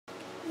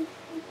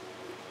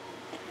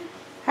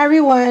Hi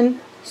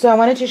everyone, so I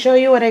wanted to show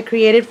you what I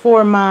created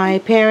for my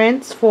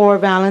parents for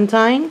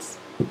Valentine's.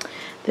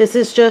 This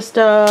is just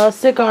a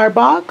cigar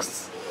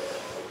box.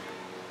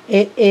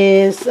 It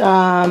is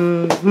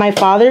my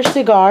father's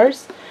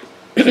cigars.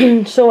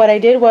 So what I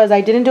did was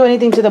I didn't do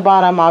anything to the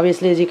bottom,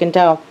 obviously, as you can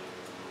tell,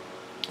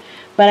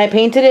 but I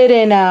painted it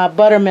in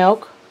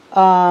buttermilk.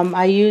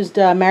 I used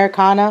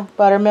Americana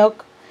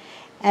buttermilk,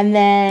 and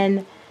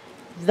then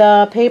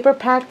the paper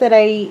pack that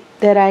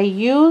I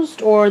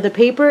used, or the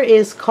paper,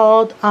 is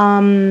called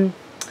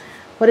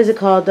what is it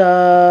called?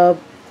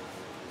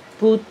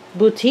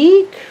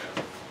 Boutique?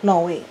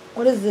 No, wait.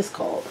 What is this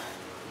called?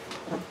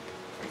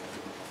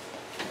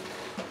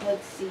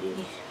 Let's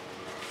see.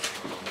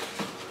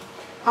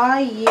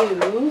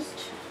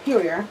 Here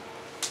we are.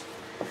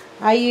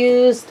 I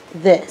used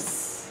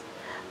this.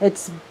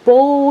 It's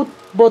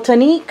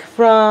Botanique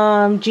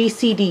from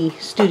GCD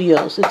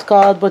Studios. It's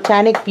called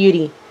Botanic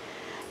Beauty.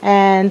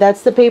 And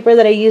that's the paper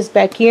that I used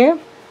back here.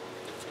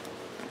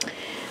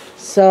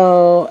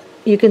 So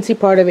you can see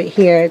part of it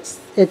here.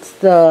 It's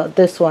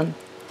this one.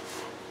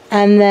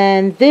 And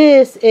then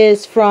this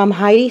is from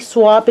Heidi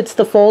Swapp. It's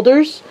the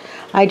folders.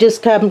 I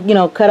just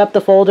cut up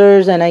the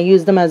folders and I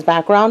use them as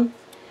background.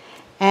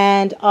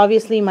 And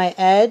obviously my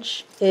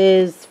edge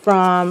is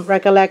from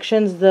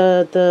Recollections,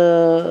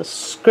 the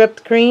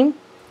script cream.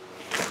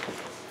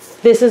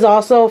 This is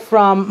also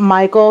from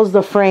Michael's,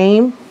 the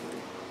frame.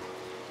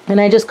 And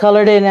I just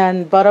colored it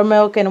in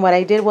buttermilk. And what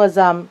I did was,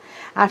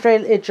 after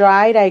it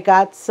dried, I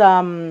got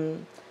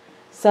some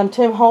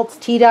Tim Holtz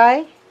tea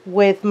dye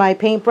with my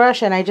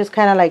paintbrush, and I just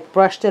kind of like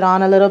brushed it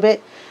on a little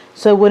bit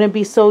so it wouldn't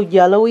be so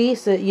yellowy,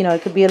 so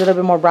it could be a little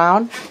bit more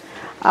brown.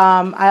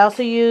 I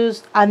also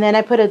used, and then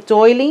I put a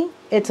doily.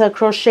 It's a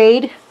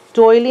crocheted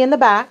doily in the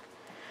back.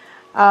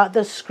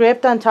 The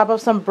script on top of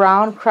some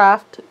brown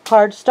craft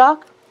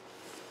cardstock.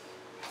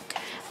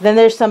 Then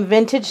there's some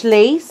vintage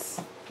lace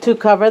to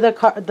cover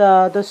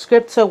the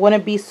script, so it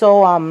wouldn't be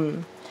so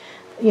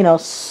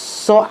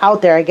so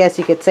out there, I guess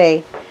you could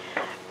say.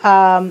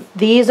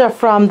 These are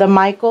from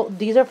Michael's.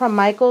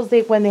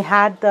 When they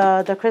had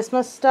the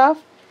Christmas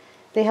stuff,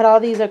 they had all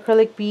these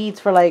acrylic beads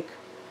for like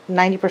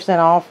 90%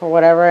 off or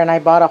whatever, and I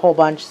bought a whole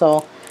bunch,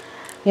 so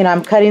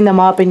I'm cutting them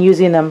up and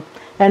using them.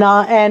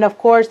 And of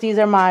course, these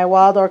are my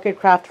Wild Orchid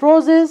Craft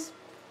roses.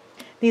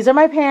 These are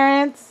my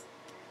parents,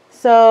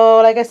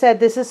 so like I said,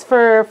 this is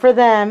for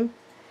them.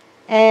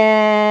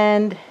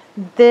 And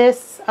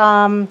this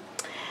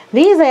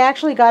these I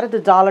actually got at the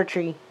Dollar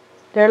Tree.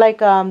 They're like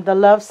the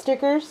love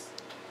stickers.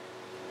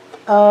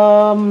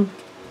 I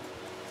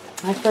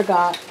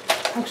forgot.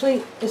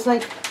 Actually, it's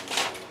like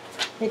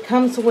it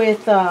comes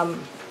with it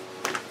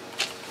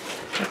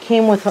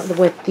came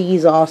with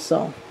these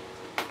also.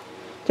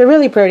 They're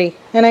really pretty,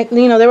 and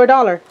they were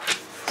 $1.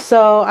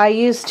 So I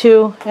used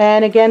two,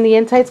 and again the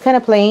inside's kind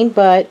of plain,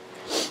 but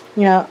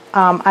I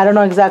don't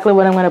know exactly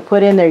what I'm going to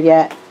put in there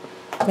yet.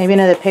 Maybe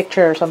another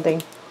picture or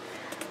something.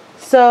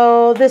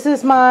 So this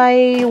is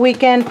my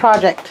weekend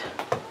project.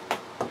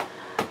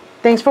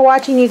 Thanks for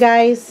watching, you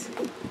guys.